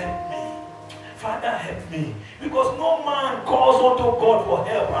 help me. Father, help me. Because no man calls unto God for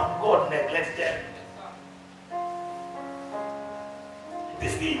help and God neglects them.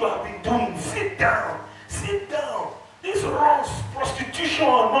 This thing you have been doing, sit down. Sit down. This wrongs, prostitution,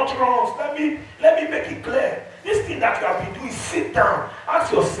 not wrongs. Let me make it clear. This thing that you have been doing, sit down.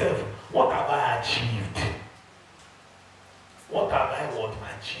 Ask yourself, what have I achieved? What have I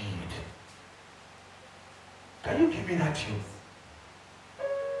achieved? Can you give me that tune?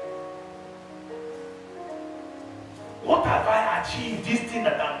 What have I achieved? This thing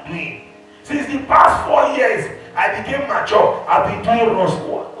that I'm doing. Since the past 4 years, I became mature. I've been doing wrongs.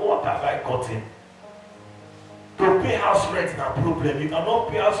 What have I gotten? To pay house rent is a problem. You cannot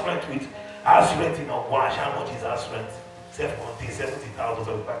pay house rent with house rent in Ogwash. How much is house rent?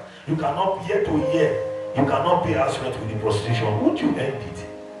 70,000. You cannot, year to year, you cannot pay house rent with the prostitution. Would you end it?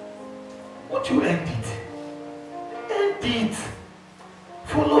 Would you end it? End it.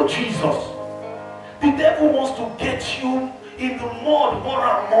 Follow Jesus. The devil wants to get you in the mud more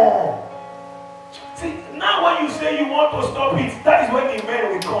and more. See, now when you say you want to stop it, that is when the men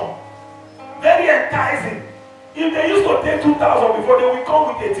will come. Very enticing. If they used to take 2,000 before, they will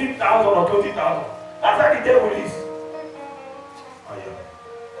come with 18,000 or 20,000. That's how the devil is. Oh yeah.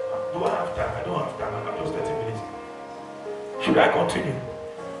 Do I have time? I don't have time. I have just 30 minutes. Should I continue?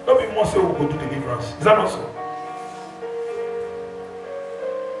 Don't be more say we go do deliverance. Is that not so?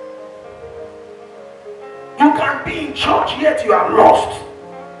 You can be in church yet you are lost.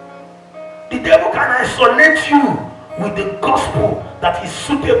 The devil can isolate you with the gospel that is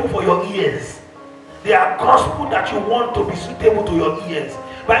suitable for your ears. There are gospel that you want to be suitable to your ears.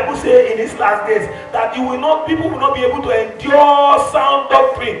 Bible says in these last days that people will not be able to endure sound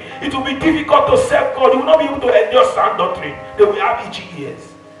doctrine. It will be difficult to serve God. You will not be able to endure sound doctrine. They will have itchy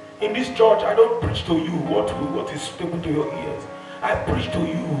ears. In this church, I don't preach to you what is suitable to your ears. I preach to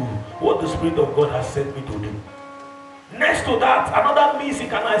you what the Spirit of God has sent me to do. Next to that, another means it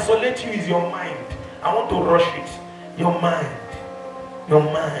can isolate you is your mind. I want to rush it. Your mind. Your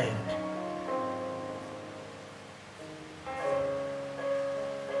mind.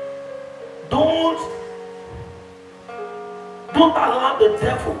 Don't allow the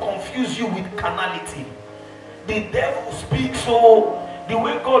devil confuse you with carnality. The devil speaks so the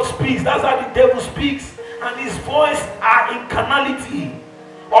way God speaks, that's how the devil speaks, and his voice are in carnality.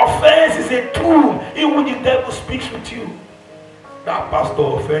 Offense is a tool in which the devil speaks with you. That pastor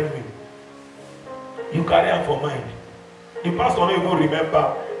offend me. You carry him for mind. The pastor don't even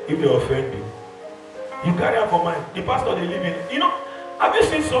remember if they offend you. You carry am for mind. The pastor they live in. You know, have you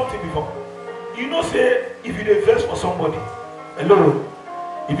seen something before? You know, say if you dey vex for somebody, hello,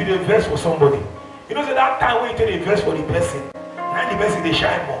 if you dey vex for somebody, you know, say that time when you dey vex for the person, now the person they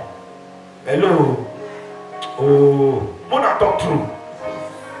shine more. Hello, oh, more than talk true.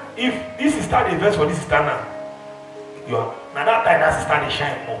 If this is start the verse for this sister now, you are now that time that sister they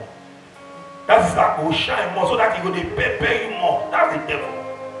shine more. That sister will shine more so that he will pay you more. That's the devil.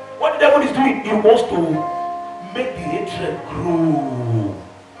 What the devil is doing, he wants to make the hatred grow.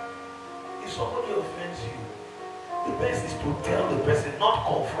 If somebody offends you, the best is to tell the person, not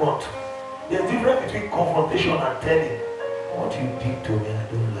confront. There's a difference between confrontation and telling. What you did to me, I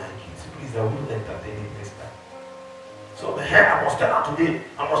don't like it. Please, I won't entertain it next time. So I must tell her today.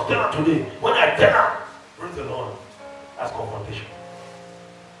 I must tell her today. When I tell her, praise the Lord. That's confrontation.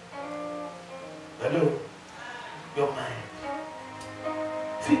 Hello? Your mind.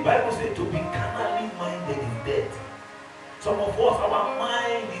 See, the Bible says to be carnally minded is death. Some of us, our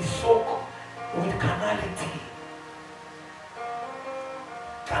mind is soaked with carnality.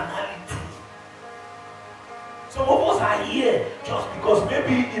 Carnality. Some of us are here just because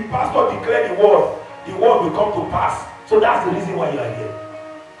maybe the pastor declared the word will come to pass. So that's the reason why you are here.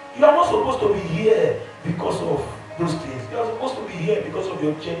 You are not supposed to be here because of those things. You are supposed to be here because of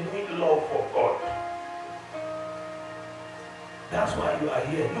your genuine love for God. That's why you are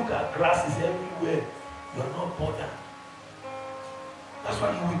here. Look at grasses everywhere. You are not bothered. That's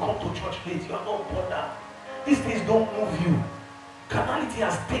why you will come to church late. You are not bothered. These things don't move you. Carnality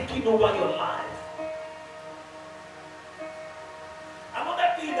has taken over your life.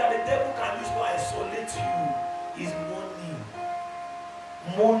 Another thing that the devil can use to isolate you is money.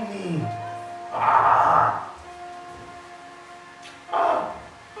 Money.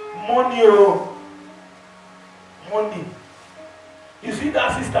 Money. Oh. Money. You see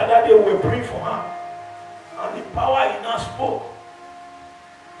that sister that day we were praying for her. And the power in her spoke.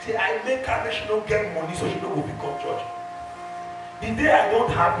 See, I make her she don't get money so she don't go become church. The day I don't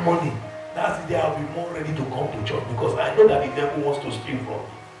have money, that's the day I'll be more ready to come to church because I know that the devil wants to steal from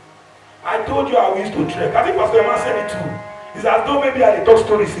me. I told you I used to trek. I think Pastor Emma said it too. It's as though maybe I talk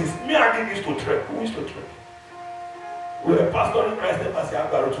stories since. Me and him used to trek. Who used to trek? We were pastoring Christ Embassy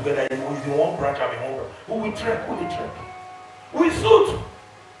Agbaro together. He was in one branch, I'm in one branch. Who we trek? Who we trek? We suit.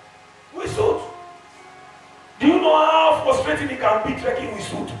 We suit. Do you know how frustrating it can be trekking with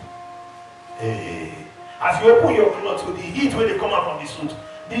suit? Hey. As you open your clothes with the heat when they come out from the suit,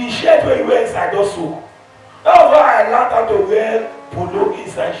 the shirt where you wear inside does soak. That's why I learned how to wear polo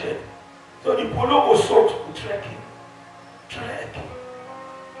inside shirt. So the polo was soaked with trekking. Trek.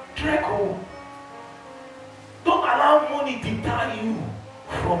 Trek home. Don't allow money deter you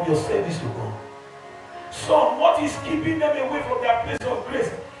from your service to God. Some, what is keeping them away from their place of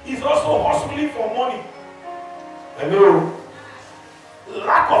grace is also hustling for money. Hello?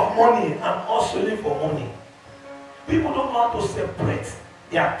 Lack of money and hustling for money. People don't know how to separate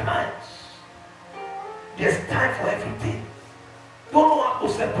their times. There's time for everything. Don't know how to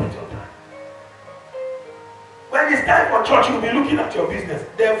separate your time. When it's time for church, you'll be looking at your business.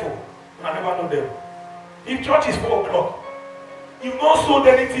 Therefore, I never know them. If church is 4 o'clock, you've not sold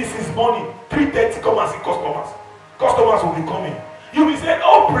anything since morning. 3:30, come and see customers. Customers will be coming. You'll be saying,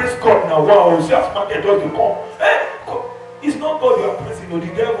 oh, praise God now. Wow, sales market just to come. It's not God you are praising. No, the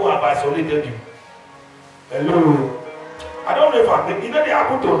devil have isolated you. Hello. I don't know if you know the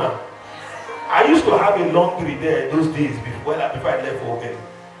happened to now. I used to have a laundry there those days before I left for home.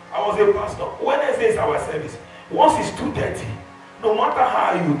 I was a pastor. Wednesday is our service. Once it's 2:30, no matter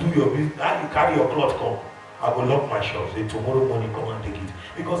how you do your business, how you carry your cloth come, I will lock my shop. Say tomorrow morning come and take it.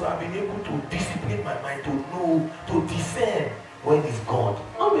 Because I've been able to discipline my mind to know, to discern when it's God.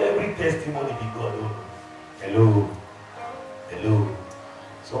 Not every testimony be God. Hello. Hello.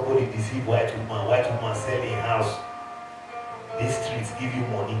 Somebody deceive white woman selling house. These streets give you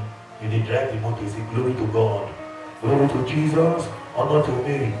money. You dey drive the motor, say glory to God. Glory to Jesus, honor to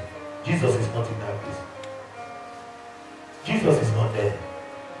Mary. Jesus is not in that place. Jesus is not there.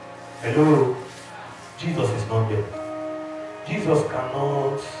 Hello. Jesus is not there. Jesus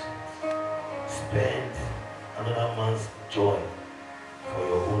cannot spend another man's joy for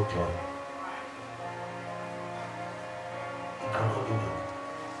your own joy. He cannot do it.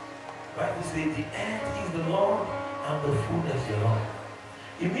 The Bible says the earth is the Lord and the fullness thereof.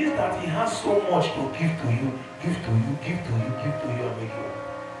 It means that he has so much to give to you, give to you, give to you, give to you, and make you.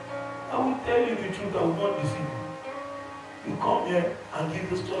 I will tell you the truth, I will not deceive you. You come here and give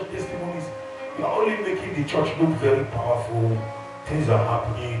those church testimonies. You are only making the church look very powerful. Things are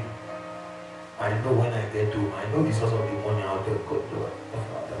happening. I know when I get to, I know the source of the money out there. God, do it. That's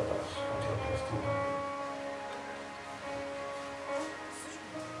not your testimony.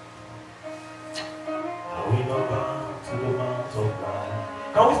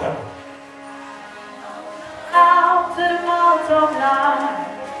 to the mount of life.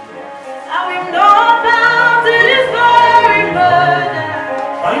 And we've not bound to this fiery burden.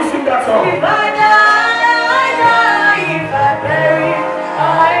 Can you sing that song?